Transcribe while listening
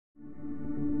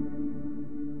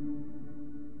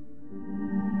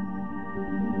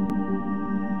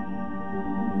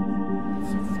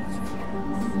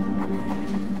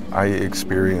I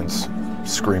experience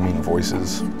screaming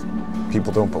voices.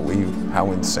 People don't believe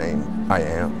how insane I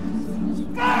am.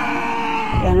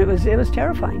 And it was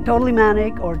terrifying. Totally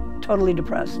manic or totally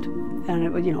depressed. And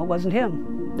it wasn't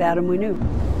him. The Adam we knew.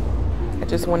 I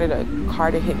just wanted a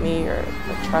car to hit me or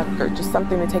a truck or just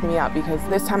something to take me out because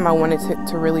this time I wanted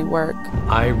to really work.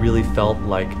 I really felt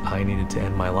like I needed to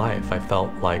end my life. I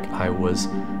felt like I was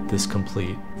this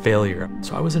complete failure.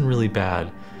 So I was in really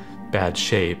bad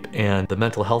shape, and the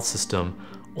mental health system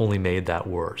only made that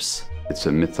worse. It's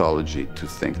a mythology to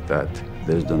think that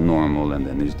there's the normal and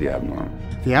then there's the abnormal.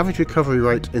 The average recovery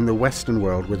rate in the Western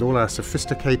world, with all our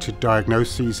sophisticated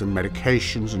diagnoses and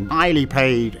medications and highly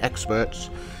paid experts,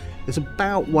 is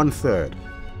about 1/3.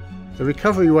 The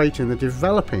recovery rate in the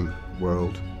developing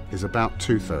world is about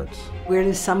 2/3. Where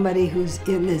does somebody who's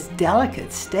in this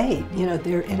delicate state,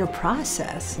 they're in a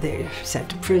process. They're sent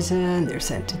to prison, they're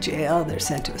sent to jail, they're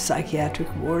sent to a psychiatric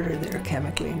ward, or they're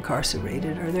chemically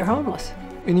incarcerated, or they're homeless.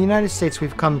 In the United States,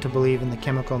 we've come to believe in the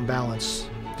chemical imbalance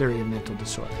theory of mental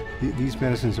disorder. These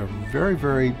medicines are very,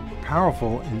 very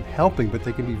powerful in helping, but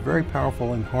they can be very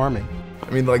powerful in harming.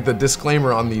 I mean, like the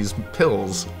disclaimer on these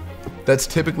pills, that's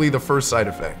typically the first side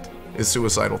effect, is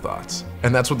suicidal thoughts.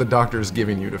 And that's what the doctor is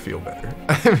giving you to feel better.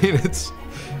 I mean,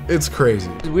 it's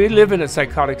crazy. We live in a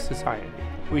psychotic society.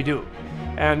 We do.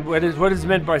 And what is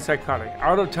meant by psychotic?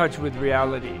 Out of touch with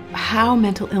reality. How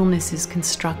mental illness is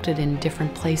constructed in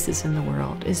different places in the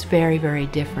world is very, very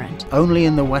different. Only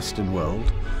in the Western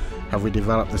world have we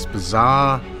developed this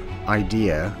bizarre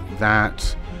idea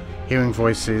that hearing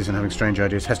voices and having strange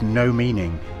ideas has no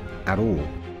meaning at all.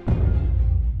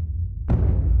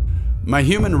 My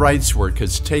human rights work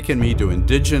has taken me to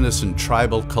indigenous and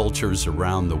tribal cultures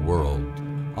around the world.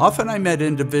 Often I met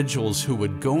individuals who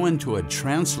would go into a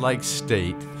trance-like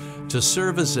state to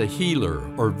serve as a healer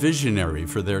or visionary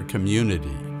for their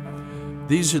community.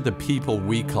 These are the people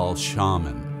we call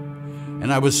shaman.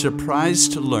 And I was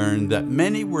surprised to learn that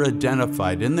many were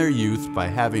identified in their youth by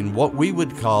having what we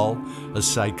would call a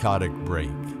psychotic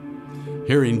break.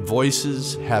 Hearing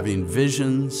voices, having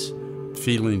visions,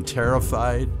 feeling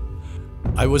terrified.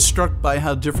 I was struck by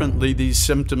how differently these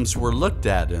symptoms were looked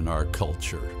at in our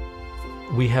culture.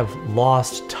 We have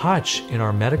lost touch in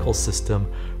our medical system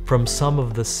from some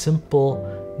of the simple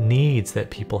needs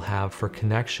that people have for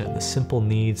connection, the simple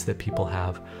needs that people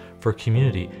have for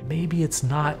community. Maybe it's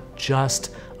not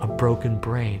just a broken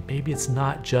brain. Maybe it's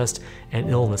not just an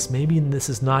illness. Maybe this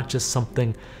is not just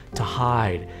something to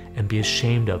hide and be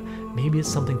ashamed of. Maybe it's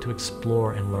something to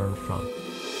explore and learn from.